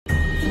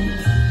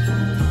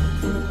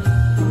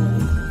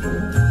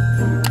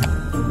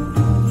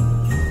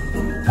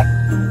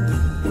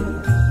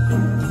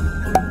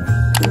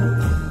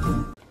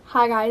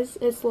Hi guys,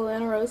 it's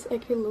Lilliana Rose,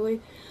 aka Lily.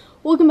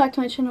 Welcome back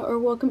to my channel, or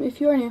welcome if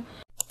you are new.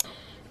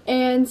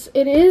 And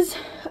it is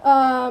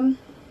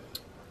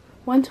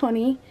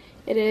 1:20.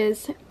 It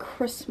is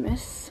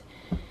Christmas,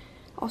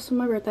 also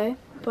my birthday,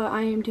 but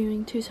I am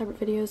doing two separate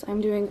videos.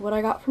 I'm doing what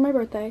I got for my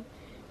birthday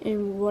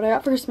and what I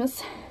got for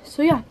Christmas.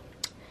 So yeah,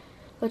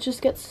 let's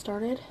just get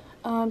started.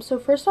 So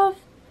first off,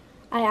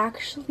 I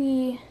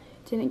actually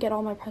didn't get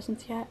all my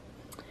presents yet.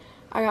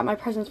 I got my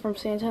presents from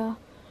Santa,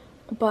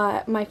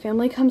 but my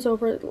family comes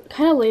over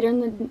kind of later in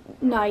the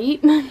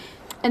night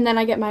and then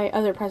I get my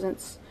other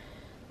presents,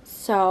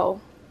 so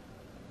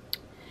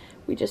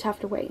we just have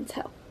to wait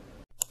until.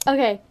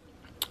 Okay,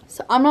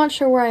 so I'm not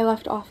sure where I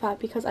left off at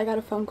because I got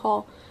a phone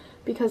call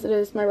because it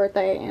is my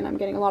birthday and I'm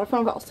getting a lot of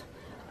phone calls.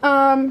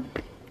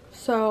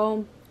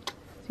 So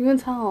as you can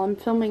tell, I'm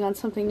filming on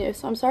something new,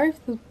 so I'm sorry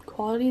if the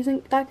quality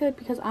isn't that good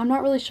because I'm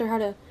not really sure how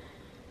to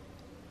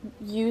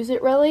use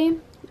it really.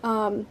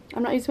 I'm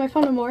not using my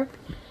phone anymore.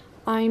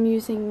 I'm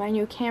using my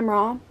new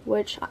camera,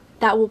 which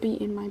that will be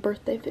in my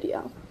birthday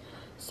video,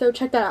 so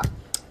check that out.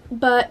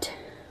 But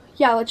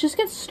yeah, let's just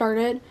get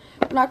started.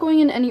 I'm not going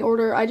in any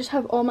order. I just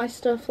have all my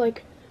stuff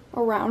like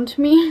around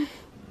me.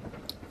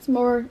 It's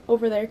more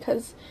over there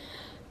because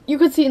you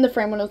could see in the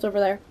frame when it was over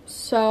there.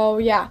 So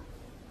yeah,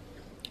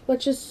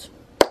 let's just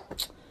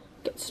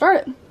get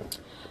started.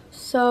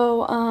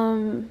 So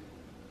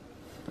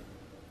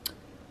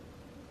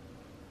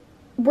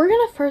we're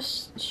gonna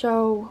first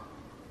show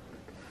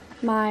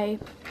my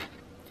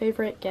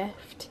favorite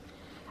gift.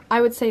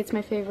 I would say it's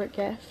my favorite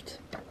gift.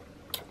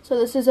 So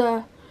this is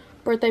a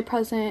birthday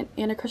present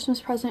and a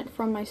Christmas present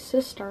from my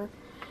sister,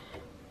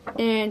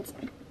 and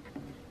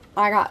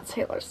I got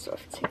Taylor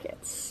Swift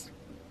tickets.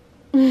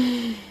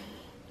 I'm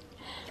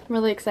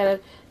really excited.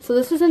 So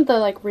this isn't the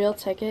like real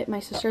ticket. My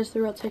sister has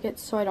the real ticket,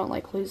 so I don't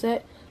like lose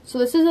it. So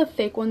this is a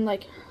fake one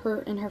like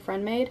her and her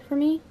friend made for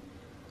me.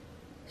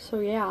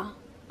 So yeah,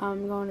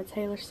 I'm going to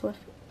Taylor Swift.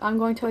 I'm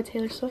going to a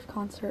Taylor Swift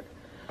concert.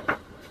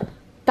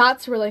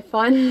 That's really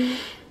fun.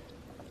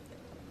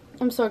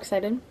 I'm so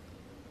excited.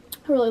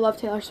 I really love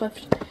Taylor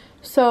Swift.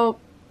 So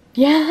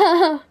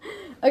yeah.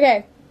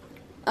 Okay.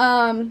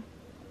 My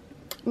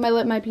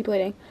lip might be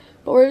bleeding,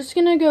 but we're just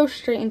gonna go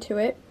straight into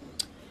it.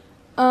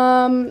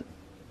 So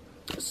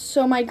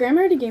my grandma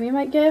already gave me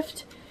my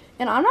gift,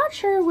 and I'm not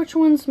sure which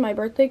one's my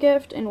birthday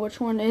gift and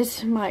which one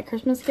is my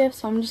Christmas gift,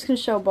 so I'm just gonna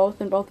show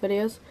both in both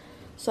videos.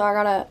 So I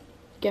got a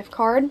gift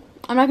card.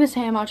 I'm not gonna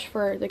say how much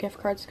for the gift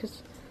cards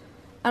because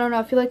I don't know,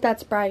 I feel like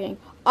that's bragging.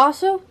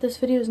 Also, this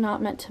video is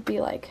not meant to be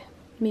like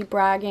me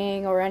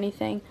bragging or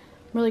anything.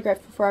 I'm really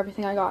grateful for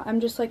everything I got. I'm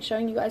just like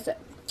showing you guys it.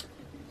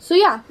 So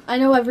yeah, I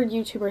know every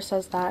YouTuber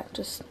says that.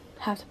 Just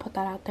have to put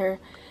that out there.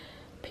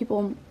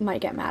 People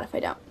might get mad if I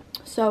don't.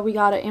 So we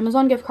got an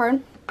Amazon gift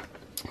card.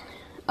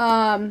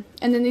 And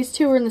then these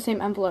two were in the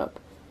same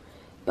envelope.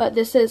 But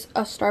this is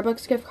a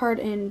Starbucks gift card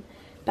in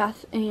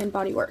Bath and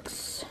Body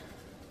Works.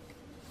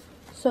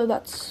 So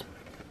that's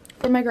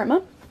for my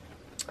grandma.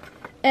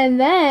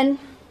 And then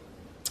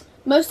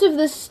most of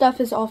this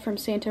stuff is all from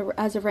Santa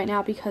as of right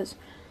now because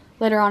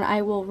later on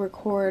I will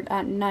record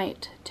at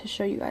night to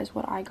show you guys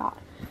what I got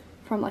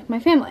from like my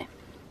family.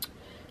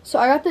 So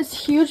I got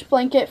this huge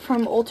blanket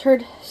from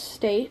Altered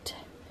State.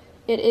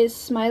 It is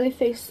smiley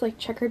face like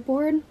checkered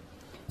board.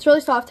 It's really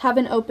soft.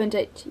 Haven't opened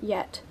it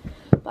yet,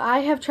 but I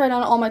have tried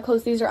on all my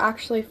clothes. These are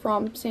actually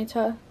from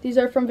Santa. These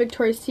are from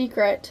Victoria's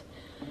Secret.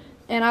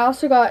 And I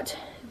also got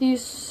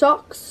these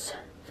socks.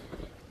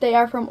 They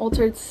are from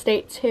Altered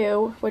State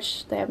too,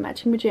 which they have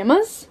matching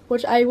pajamas,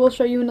 which I will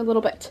show you in a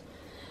little bit.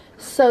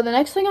 So the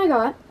next thing I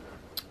got,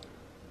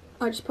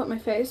 I just put my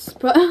face,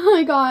 but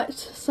I got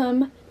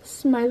some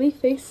smiley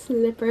face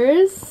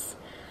slippers.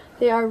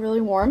 They are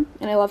really warm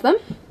and I love them.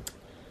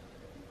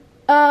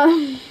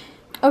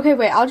 Okay,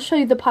 wait, I'll just show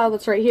you the pile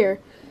that's right here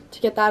to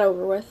get that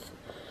over with.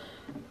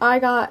 I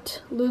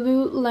got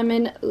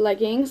Lululemon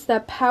leggings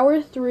that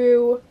power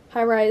through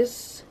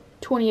high-rise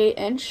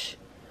 28-inch.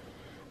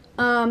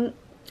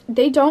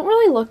 They don't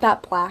really look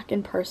that black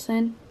in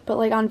person, but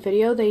like on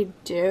video they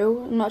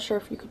do. I'm not sure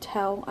if you could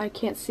tell. I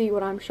can't see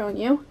what I'm showing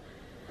you.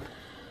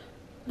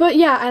 But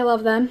yeah, I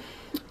love them.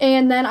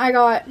 And then I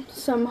got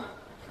some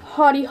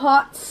Hottie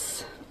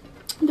Hots.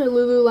 They're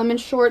Lululemon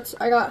shorts.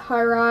 I got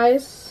high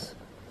rise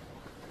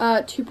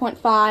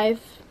 2.5,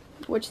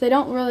 which they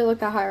don't really look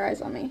that high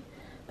rise on me.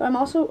 But I'm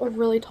also a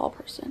really tall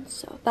person,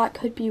 so that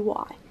could be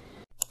why.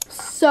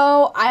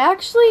 So I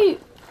actually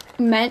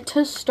meant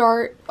to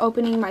start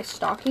opening my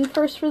stocking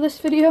first for this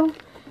video,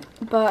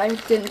 but I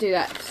didn't do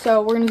that,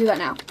 so we're gonna do that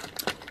now.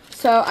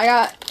 So I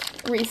got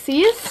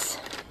Reese's,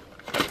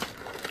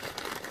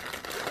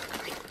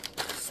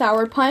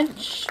 Sour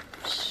Punch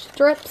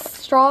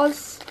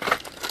straws,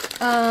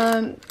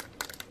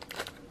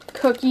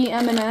 cookie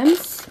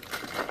M&Ms,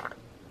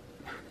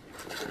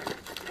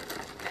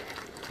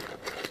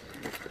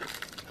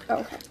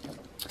 okay,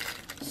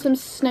 some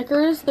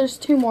Snickers. There's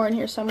two more in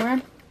here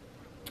somewhere.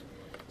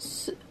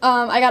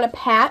 I got a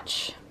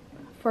patch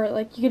for,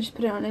 like, you could just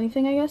put it on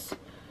anything, I guess.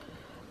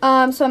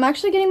 So I'm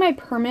actually getting my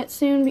permit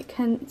soon,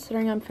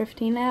 considering I'm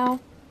 15 now.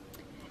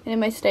 And in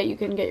my state, you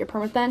can get your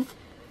permit then.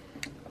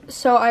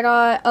 So I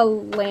got a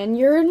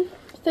lanyard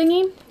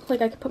thingy.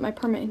 Like, I could put my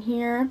permit in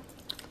here.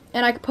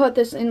 And I could put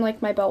this in,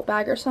 like, my belt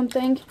bag or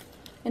something.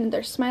 And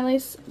there's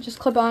smileys. Just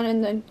clip on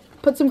and then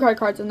put some credit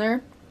cards in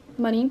there.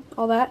 Money,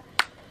 all that.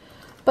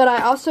 But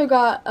I also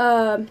got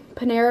a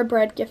Panera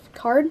Bread gift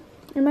card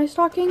in my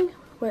stocking,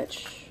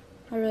 which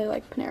I really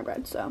like Panera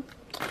Bread, so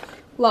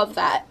love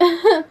that.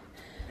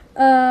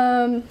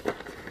 The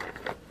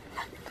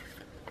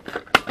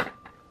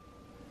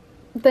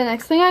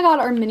next thing I got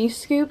are mini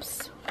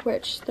scoops,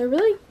 which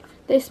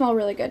they smell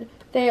really good.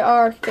 They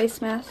are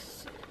face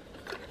masks.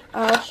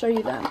 I'll show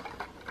you them.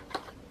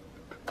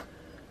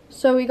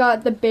 So we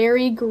got the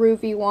Berry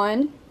Groovy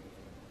one,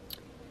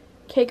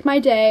 Cake My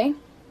Day,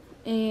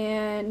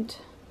 and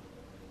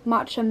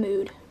Matcha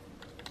Mood.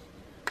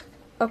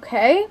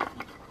 Okay.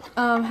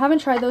 Haven't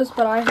tried those,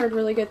 but I heard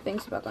really good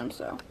things about them,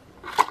 so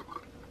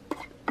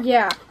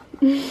yeah.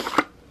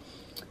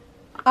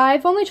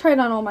 I've only tried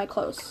on all my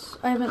clothes.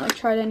 I haven't like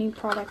tried any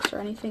products or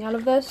anything out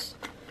of this.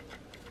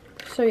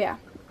 So yeah.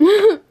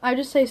 I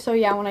just say so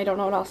yeah when I don't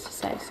know what else to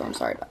say, so I'm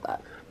sorry about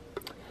that.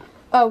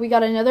 Oh, we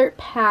got another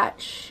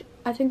patch.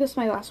 I think this is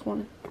my last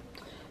one.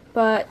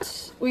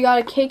 But we got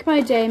a Cake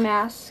My Day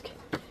mask.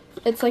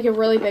 It's like a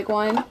really big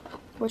one,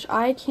 which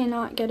I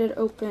cannot get it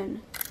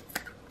open.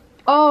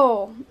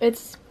 Oh,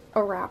 it's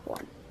a wrap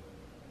one.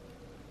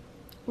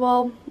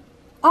 Well,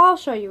 I'll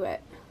show you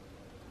it.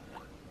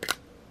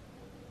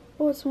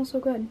 Oh, it smells so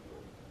good.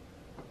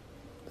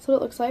 That's what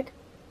it looks like.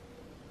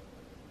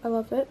 I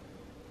love it.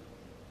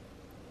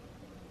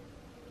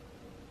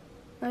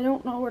 I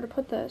don't know where to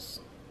put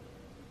this.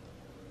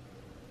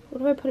 What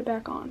do I put it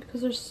back on?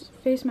 Because there's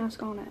face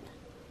mask on it.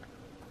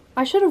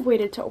 I should have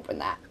waited to open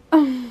that.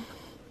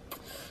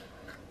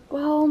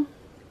 Well,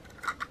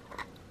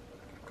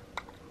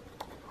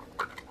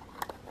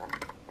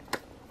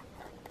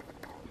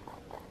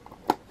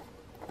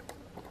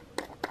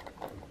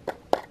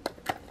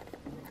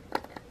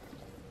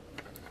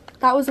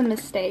 that was a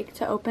mistake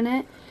to open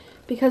it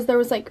because there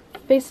was like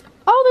face.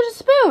 Oh, there's a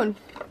spoon.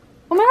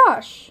 Oh my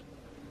gosh.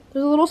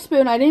 There's a little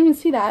spoon. I didn't even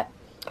see that.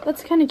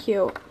 That's kind of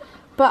cute.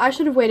 But I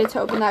should have waited to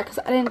open that because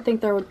I didn't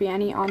think there would be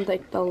any on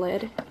like the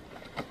lid.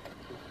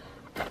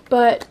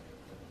 But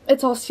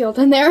it's all sealed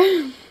in there.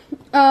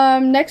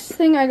 Next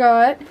thing I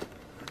got,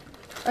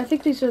 I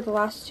think these are the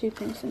last two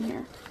things in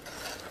here.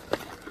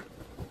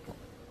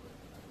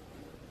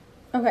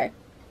 Okay,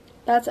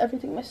 that's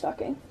everything in my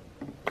stocking.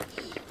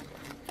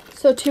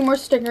 So 2 more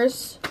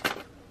Snickers.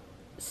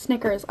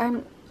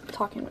 I'm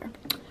talking there.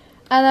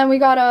 And then we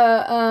got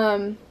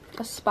a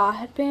spa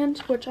headband,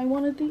 which I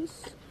wanted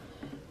these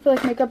for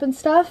like makeup and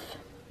stuff.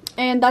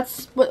 And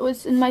that's what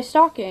was in my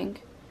stocking.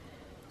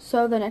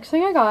 So the next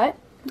thing I got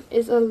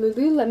is a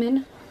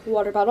Lululemon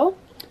water bottle.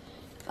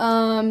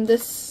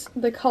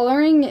 The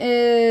coloring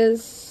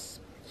is,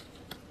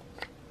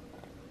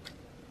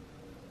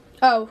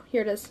 oh,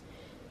 here it is.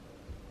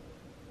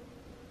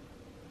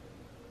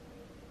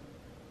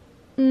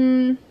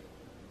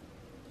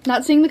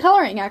 Not seeing the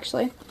coloring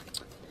actually,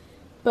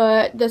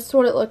 but this is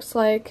what it looks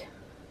like.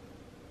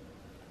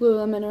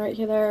 Lululemon right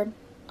here,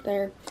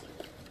 there.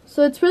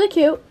 So it's really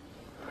cute.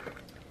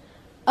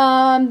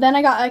 Then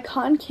I got a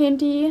cotton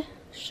candy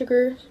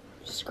sugar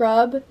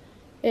scrub.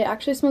 It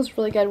actually smells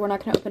really good. We're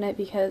not going to open it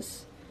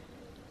because,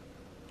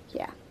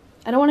 yeah,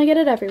 I don't want to get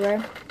it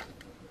everywhere.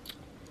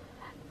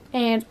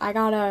 And I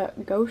got a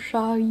Go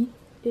Shy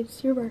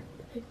It's Your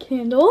Birthday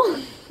candle.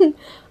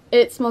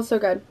 It smells so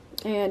good,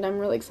 and I'm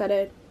really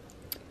excited.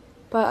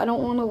 But I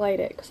don't want to light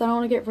it because I don't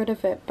want to get rid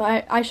of it.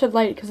 But I should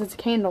light it because it's a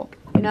candle,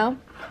 you know?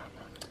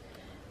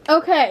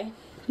 Okay,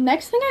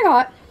 next thing I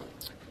got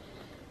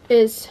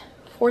is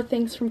 4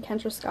 things from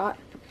Kendra Scott.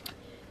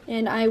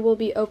 And I will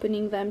be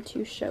opening them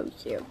to show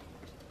you.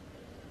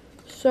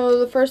 So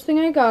the first thing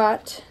I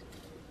got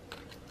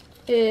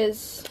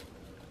is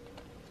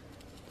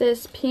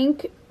this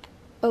pink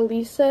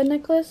Elisa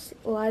necklace.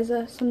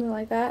 Eliza, something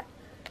like that.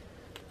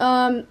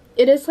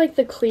 It is like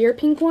the clear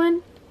pink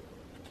one.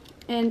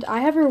 And I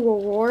have a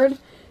reward.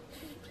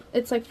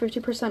 It's like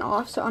 50%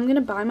 off. So I'm going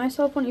to buy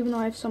myself one even though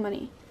I have so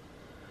many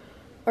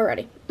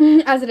already.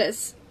 As it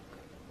is.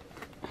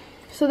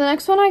 So the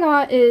next one I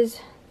got is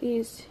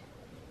these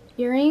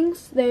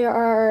earrings. They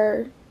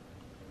are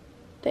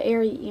the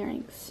airy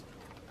earrings.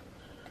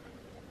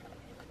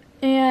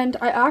 And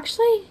I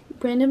actually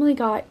randomly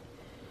got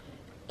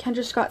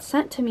Kendra Scott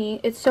sent to me.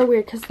 It's so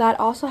weird because that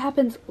also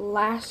happened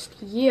last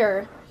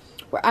year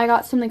where I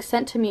got something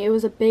sent to me. It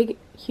was a big,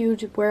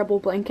 huge wearable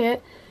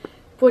blanket,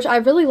 which I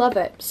really love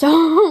it.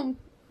 So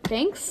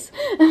thanks.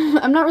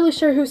 I'm not really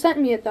sure who sent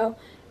me it though.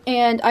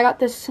 And I got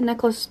this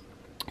necklace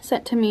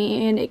sent to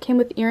me and it came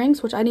with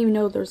earrings, which I didn't even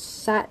know there's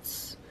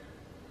sets.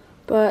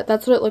 But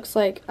that's what it looks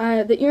like.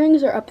 The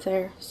earrings are up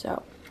there,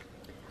 so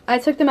I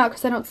took them out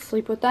because I don't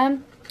sleep with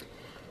them.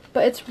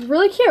 But it's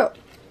really cute.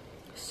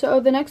 So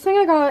the next thing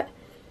I got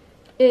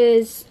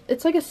is,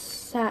 it's like a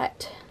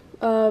set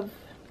of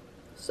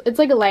So it's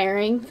like a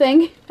layering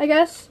thing, I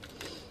guess.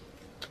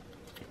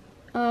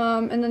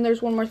 And then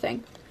there's one more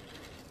thing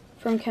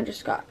from Kendra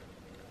Scott.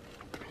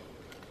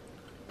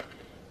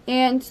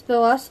 And the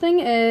last thing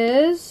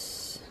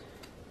is,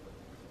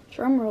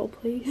 drum roll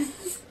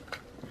please.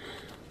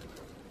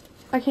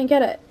 I can't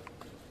get it.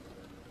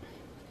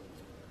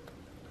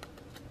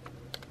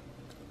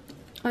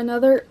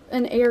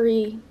 An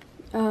airy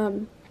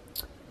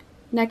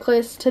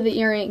necklace to the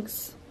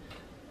earrings.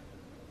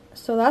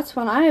 So that's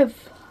fun.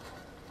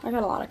 I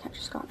got a lot of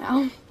Kendra Scott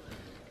now.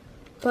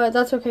 But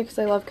that's okay because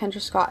I love Kendra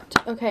Scott.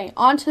 Okay,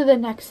 on to the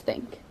next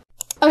thing.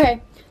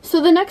 Okay,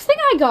 so the next thing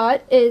I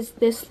got is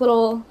this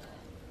little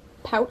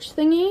pouch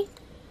thingy.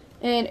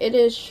 And it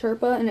is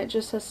Sherpa and it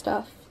just says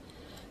stuff.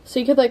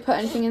 So you could like put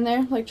anything in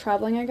there, like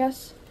traveling I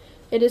guess.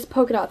 It is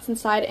polka dots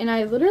inside and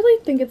I literally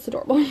think it's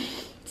adorable.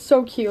 It's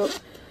so cute.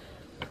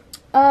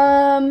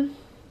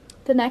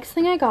 The next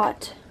thing I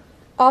got.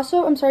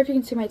 Also, I'm sorry if you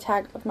can see my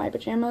tag of my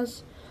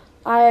pajamas.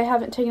 I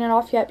haven't taken it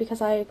off yet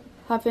because I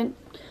haven't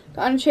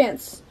gotten a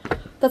chance.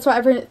 That's why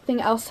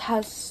everything else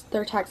has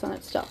their tags on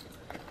it still.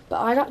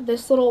 But I got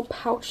this little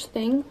pouch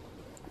thing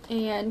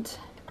and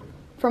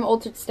from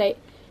Altered State.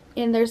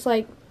 And there's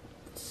like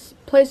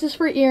places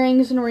for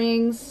earrings and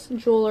rings,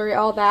 jewelry,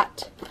 all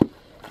that.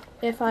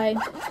 If I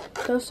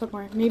go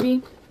somewhere.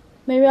 Maybe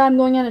I'm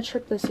going on a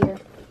trip this year.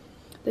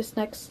 This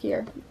next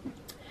year.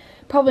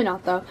 Probably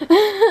not though.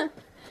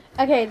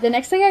 Okay, the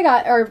next thing I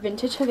got are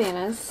vintage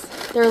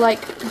Havanas. They're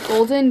like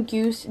golden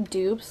goose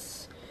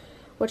dupes.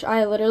 Which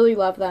I literally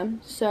love them.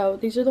 So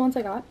these are the ones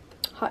I got.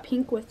 Hot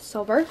pink with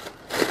silver.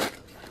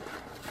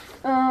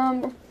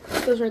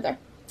 Those right there.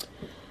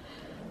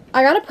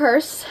 I got a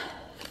purse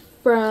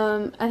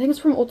from, I think it's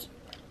from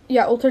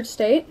Altered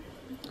State.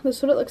 This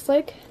is what it looks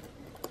like.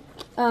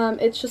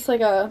 It's just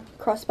like a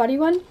crossbody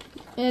one.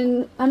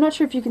 And I'm not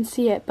sure if you can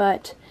see it,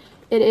 but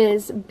it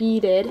is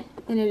beaded.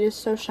 And it is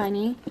so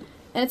shiny.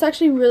 And it's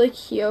actually really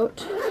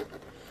cute.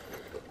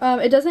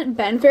 It doesn't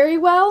bend very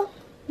well.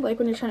 Like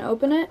when you're trying to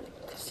open it.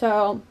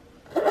 So,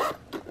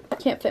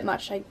 can't fit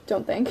much, I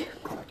don't think.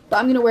 But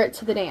I'm going to wear it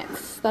to the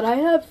dance that I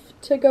have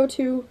to go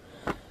to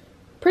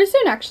pretty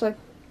soon, actually.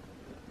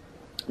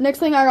 Next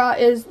thing I got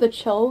is the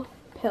Chill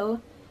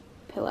Pill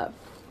pillow,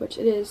 which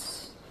it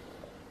is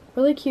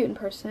really cute in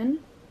person.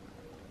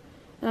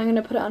 And I'm going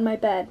to put it on my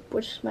bed,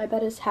 which my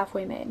bed is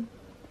halfway made.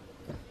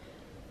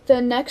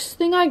 The next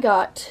thing I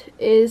got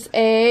is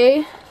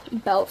a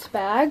belt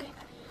bag.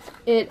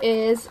 It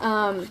is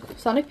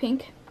Sonic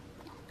Pink.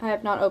 I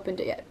have not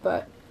opened it yet,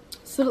 but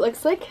this is what it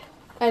looks like.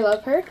 I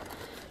love her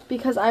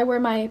because I wear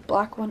my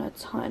black one a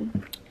ton.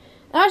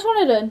 And I just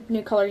wanted a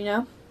new color, you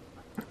know,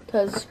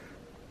 because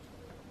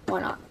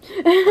why not?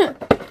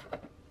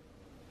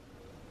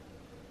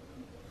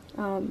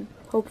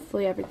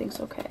 Hopefully everything's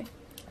okay.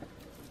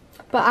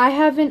 But I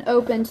haven't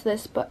opened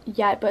this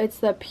yet, but it's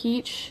the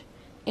Peach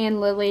and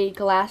Lily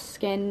Glass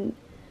Skin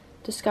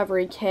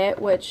Discovery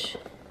Kit, which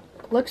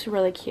looks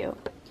really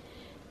cute.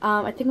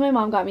 I think my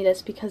mom got me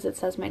this because it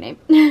says my name.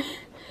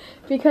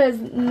 Because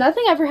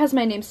nothing ever has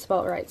my name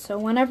spelled right, so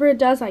whenever it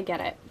does, I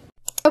get it.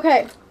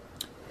 Okay,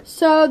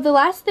 so the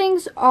last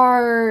things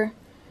are,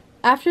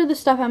 after the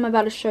stuff I'm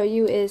about to show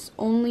you is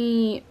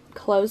only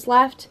clothes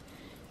left,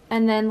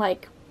 and then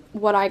like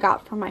what I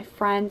got from my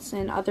friends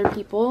and other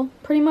people,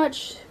 pretty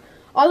much.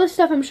 All the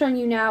stuff I'm showing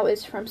you now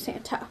is from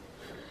Santa.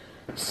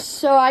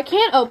 So I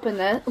can't open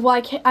this.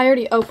 Well, I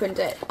already opened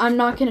it. I'm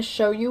not going to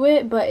show you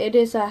it, but it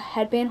is a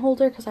headband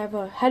holder because I have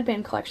a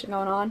headband collection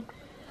going on.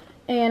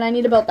 And I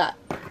need to build that.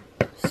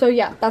 So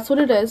yeah, that's what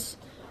it is.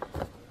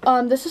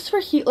 This is for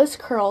heatless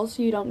curls.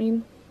 You don't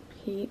need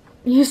heat.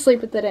 You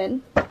sleep with it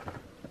in.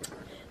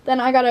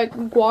 Then I got a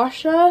gua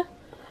sha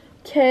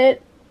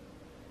kit.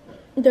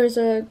 There's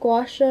a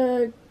gua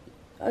sha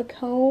a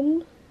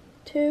comb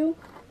too.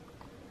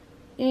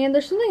 And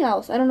there's something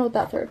else. I don't know what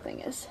that third thing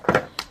is.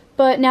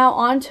 But now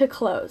on to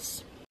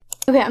clothes.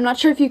 Okay, I'm not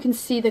sure if you can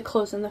see the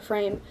clothes in the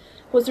frame.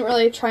 Wasn't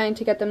really trying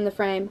to get them in the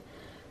frame.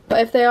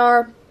 But if they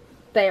are,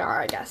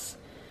 I guess.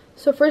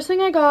 So first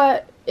thing I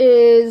got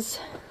is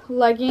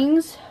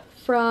leggings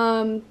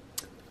from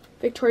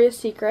Victoria's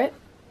Secret.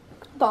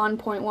 The on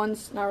point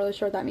ones, not really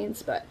sure what that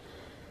means, but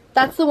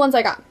that's the ones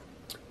I got.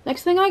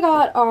 Next thing I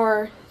got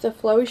are the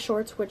flowy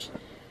shorts, which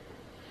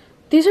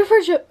these are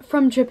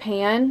from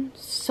Japan,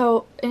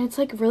 so, and it's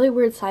like really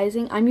weird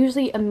sizing. I'm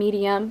usually a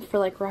medium for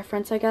like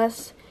reference, I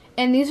guess.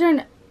 And these are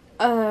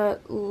an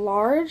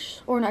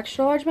large, or an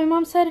extra large, my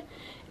mom said.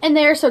 And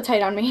they are so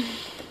tight on me.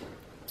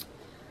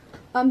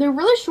 They're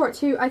really short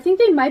too. I think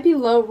they might be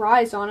low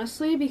rise,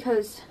 honestly,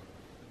 because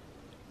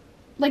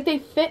like they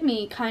fit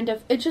me kind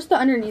of. It's just the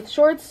underneath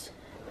shorts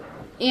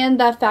and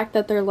the fact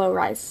that they're low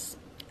rise.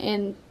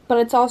 But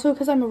it's also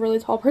because I'm a really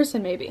tall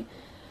person, maybe.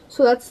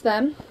 So that's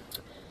them.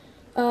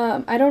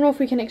 I don't know if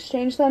we can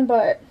exchange them,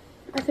 but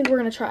I think we're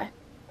going to try.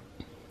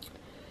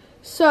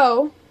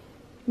 So,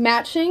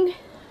 matching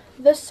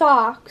the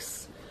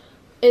socks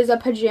is a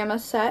pajama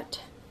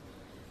set.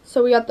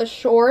 So we got the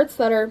shorts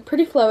that are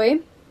pretty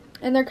flowy,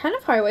 and they're kind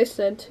of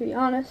high-waisted, to be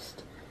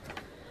honest.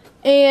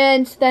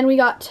 And then we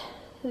got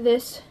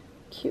this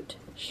cute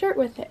shirt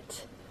with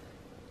it,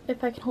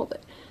 if I can hold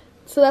it.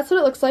 So that's what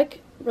it looks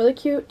like. Really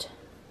cute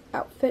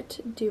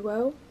outfit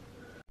duo.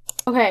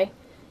 Okay,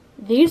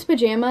 these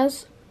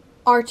pajamas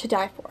are to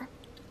die for.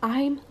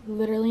 I'm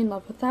literally in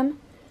love with them.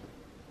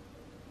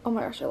 Oh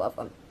my gosh, I love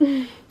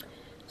them.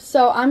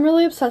 So I'm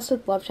really obsessed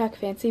with Love Shack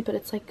Fancy, but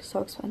it's like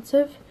so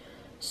expensive.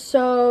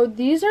 So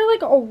these are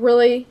like a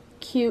really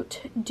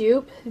cute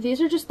dupe. These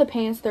are just the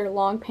pants. They're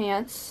long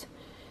pants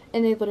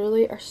and they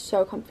literally are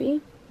so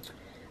comfy.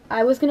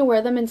 I was gonna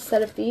wear them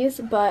instead of these,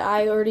 but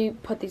I already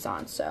put these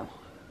on, so.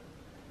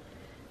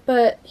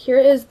 But here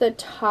is the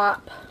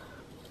top.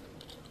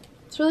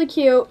 It's really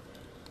cute,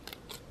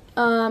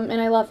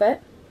 and I love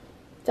it.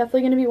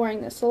 Definitely gonna be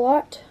wearing this a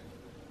lot.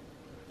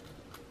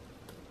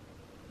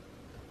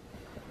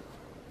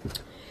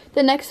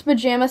 The next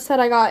pajama set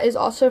I got is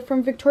also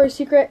from Victoria's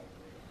Secret.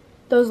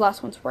 Those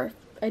last ones were,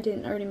 I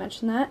didn't already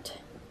mention that.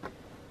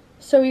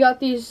 So we got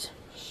these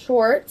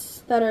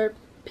shorts that are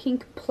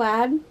pink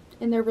plaid,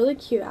 and they're really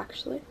cute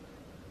actually.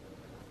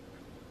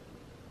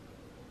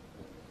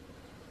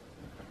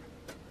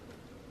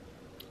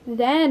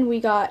 Then we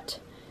got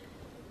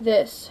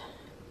this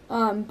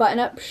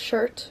button-up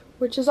shirt,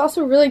 which is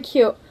also really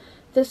cute.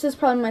 This is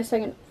probably my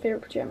second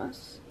favorite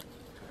pajamas.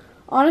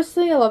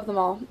 Honestly, I love them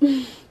all.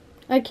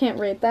 I can't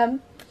rate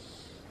them.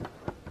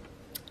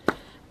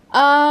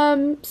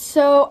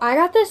 So I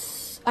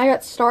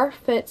got Star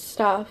Fit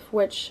stuff,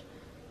 which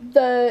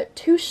the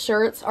two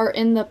shirts are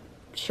in the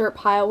shirt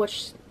pile,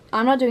 which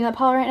I'm not doing that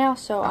pile right now,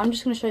 so I'm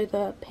just going to show you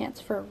the pants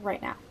for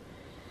right now.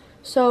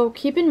 So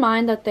keep in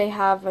mind that they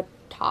have a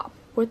top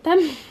with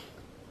them.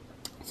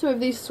 So we have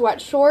these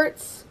sweat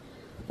shorts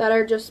that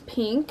are just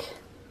pink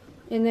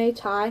and they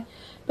tie,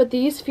 but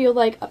these feel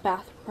like a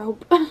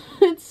bathrobe.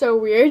 It's so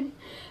weird,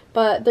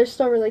 but they're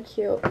still really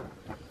cute.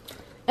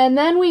 And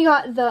then we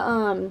got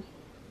the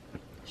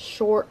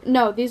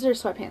no, these are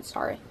sweatpants,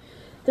 sorry.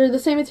 They're the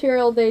same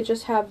material, they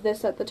just have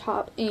this at the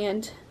top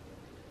and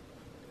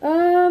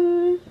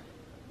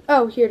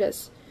oh, here it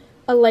is.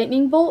 A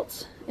lightning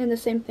bolt and the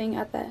same thing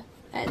at the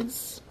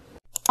ends.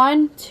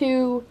 On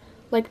to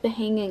like the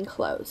hanging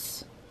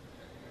clothes.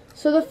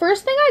 So the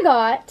first thing I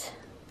got,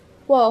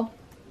 well,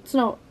 it's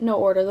no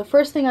order. The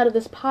first thing out of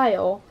this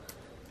pile,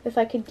 if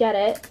I could get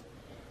it,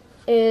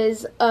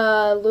 is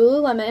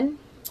Lululemon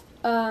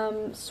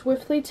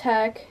Swiftly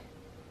Tech,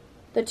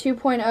 the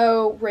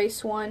 2.0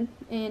 race one,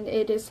 and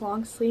it is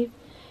long sleeve.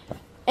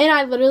 And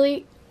I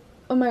literally,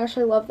 oh my gosh,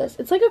 I love this.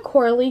 It's like a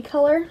corally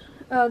color.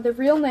 The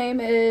real name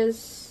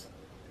is,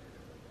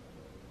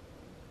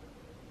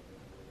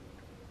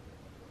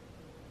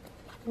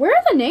 where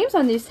are the names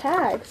on these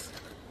tags?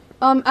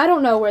 I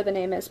don't know where the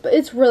name is, but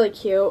it's really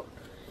cute.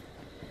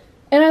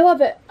 And I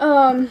love it.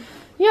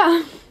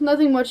 Yeah,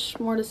 nothing much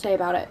more to say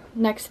about it.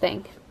 Next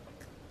thing.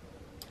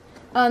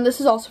 This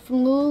is also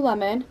from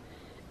Lululemon,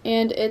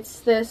 and it's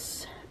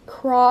this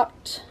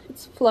cropped,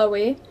 it's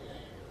flowy,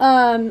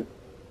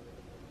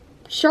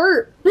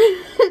 shirt.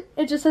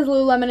 It just says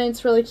Lululemon and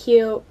it's really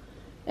cute,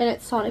 and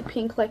it's Sonic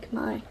pink like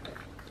my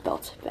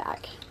belt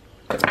bag.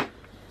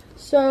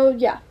 So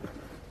yeah,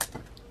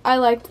 I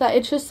liked that.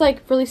 It's just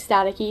like really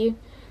staticky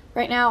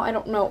right now. I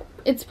don't know.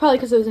 It's probably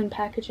because it was in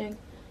packaging.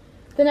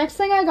 The next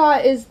thing I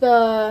got is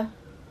the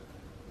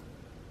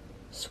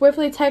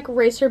Swiftly Tech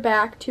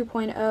Racerback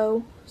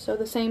 2.0. So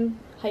the same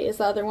height as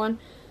the other one,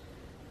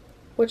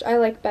 which I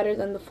like better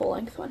than the full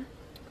length one.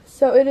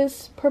 So it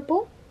is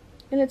purple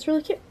and it's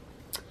really cute.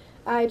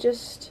 I'm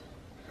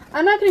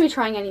not going to be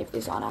trying any of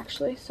these on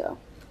actually, so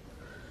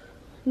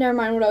never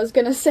mind what I was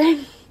going to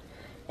say.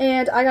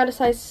 And I got a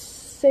size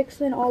 6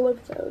 in all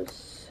of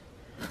those,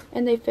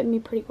 and they fit me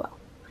pretty well.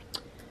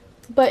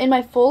 But in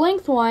my full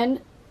length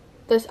one,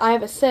 I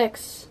have a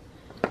 6,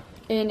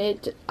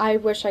 and I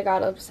wish I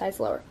got a size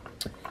lower.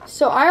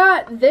 So I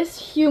got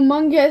this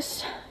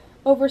humongous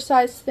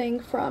oversized thing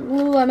from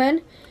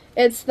Lululemon.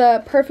 It's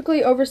the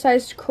perfectly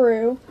oversized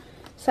crew,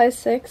 size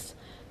 6.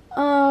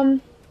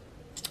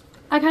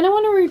 I kind of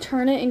want to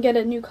return it and get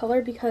a new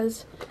color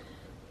because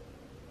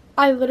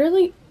I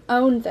literally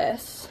own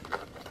this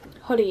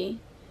hoodie,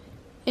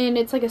 and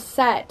it's like a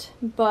set,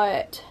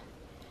 but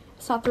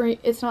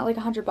it's not like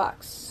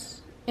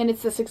 $100, and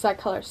it's this exact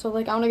color. So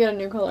like I want to get a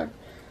new color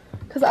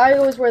because I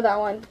always wear that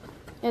one.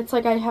 It's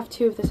like I have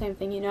two of the same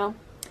thing, you know.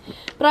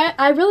 But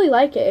I really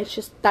like it. It's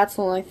just that's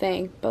the only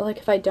thing. But like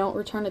if I don't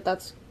return it,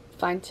 that's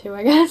fine too,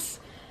 I guess.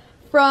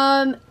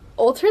 From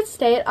Altered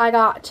State, I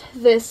got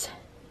this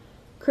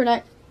crew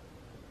neck.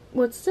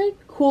 What's it?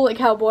 Cool It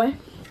Cowboy.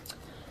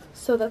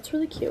 So that's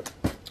really cute.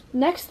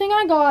 Next thing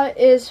I got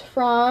is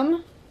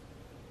from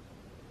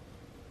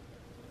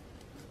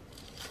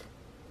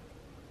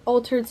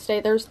Altered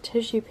State. There's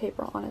tissue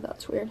paper on it.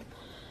 That's weird.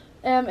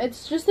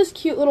 It's just this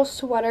cute little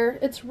sweater.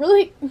 It's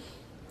really,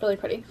 really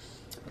pretty.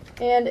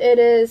 And it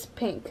is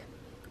pink.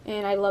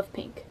 And I love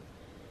pink.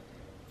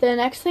 The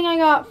next thing I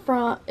got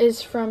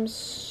is from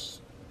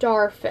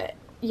Starfit.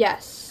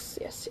 Yes.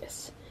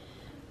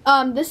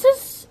 This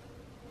is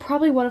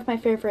probably one of my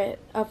favorite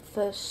of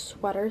the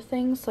sweater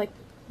things. Like,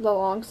 the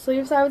long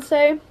sleeves, I would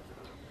say.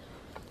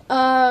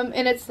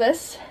 And it's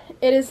this.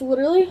 It is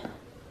literally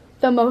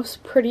the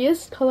most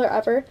prettiest color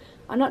ever.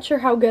 I'm not sure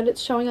how good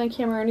it's showing on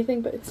camera or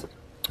anything, but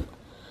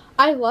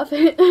I love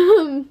it.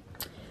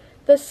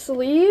 The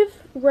sleeve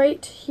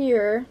right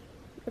here,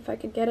 if I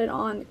could get it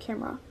on the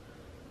camera,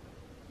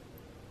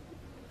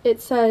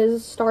 it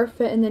says Star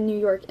Fit and then New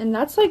York, and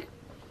that's like,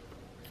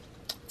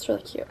 it's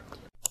really cute.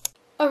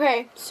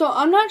 Okay, so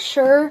I'm not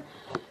sure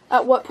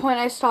at what point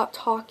I stopped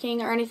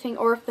talking or anything,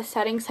 or if the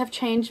settings have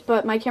changed,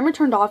 but my camera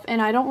turned off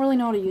and I don't really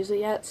know how to use it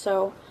yet,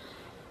 so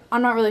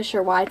I'm not really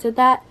sure why it did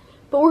that.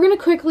 But we're going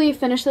to quickly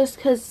finish this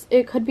because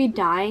it could be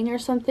dying or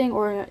something,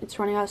 or it's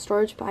running out of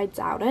storage, but I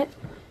doubt it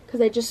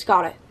because I just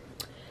got it.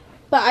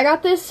 But I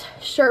got this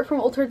shirt from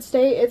Altered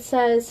State. It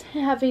says,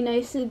 "Have a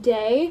nice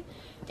day,"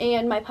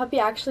 and my puppy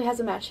actually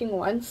has a matching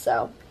one,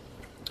 so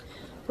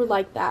we're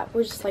like that.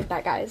 We're just like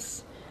that,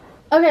 guys.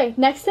 Okay,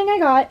 next thing I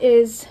got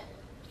is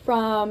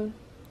from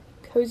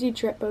Cozy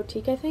Drip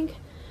Boutique, I think.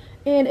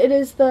 And it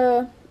is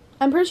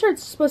I'm pretty sure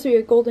it's supposed to be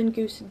a Golden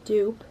Goose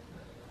dupe.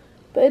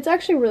 But it's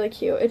actually really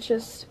cute. It's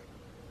just,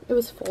 it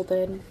was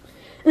folded.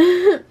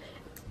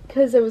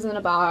 Because it was in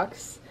a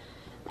box.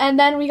 And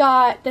then we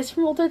got this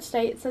from Altered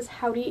State. It says,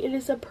 "Howdy." It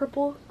is a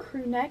purple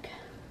crew neck.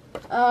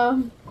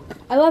 I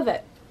love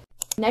it.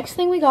 Next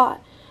thing we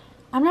got,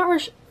 I'm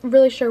not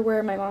really sure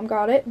where my mom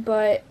got it,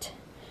 but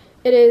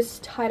it is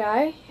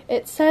tie-dye.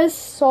 It says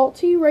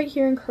 "Salty" right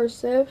here in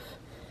cursive.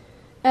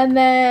 And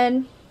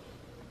then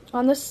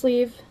on the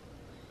sleeve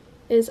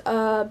is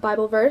a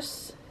Bible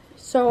verse.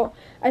 So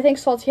I think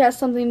 "Salty" has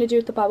something to do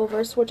with the Bible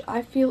verse, which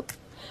I feel,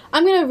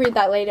 I'm going to read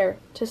that later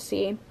to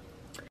see.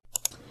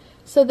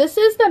 So this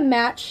is the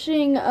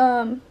matching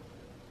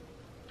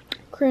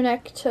crew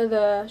neck to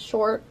the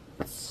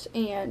shorts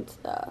and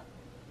the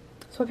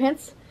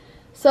sweatpants.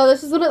 So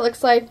this is what it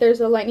looks like.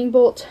 There's a lightning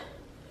bolt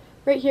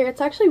right here.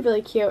 It's actually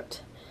really cute.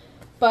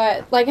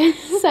 But like I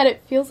said,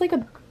 it feels like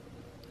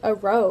a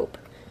robe.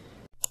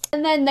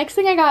 And then next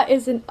thing I got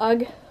is an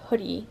UGG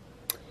hoodie.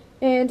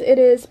 And it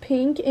is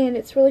pink and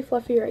it's really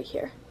fluffy right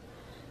here.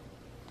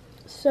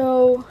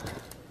 So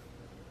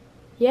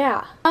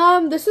yeah.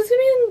 This is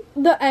gonna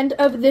be the end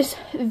of this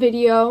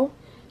video.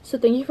 So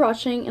thank you for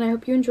watching, and I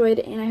hope you enjoyed,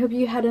 and I hope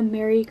you had a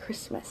Merry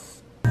Christmas.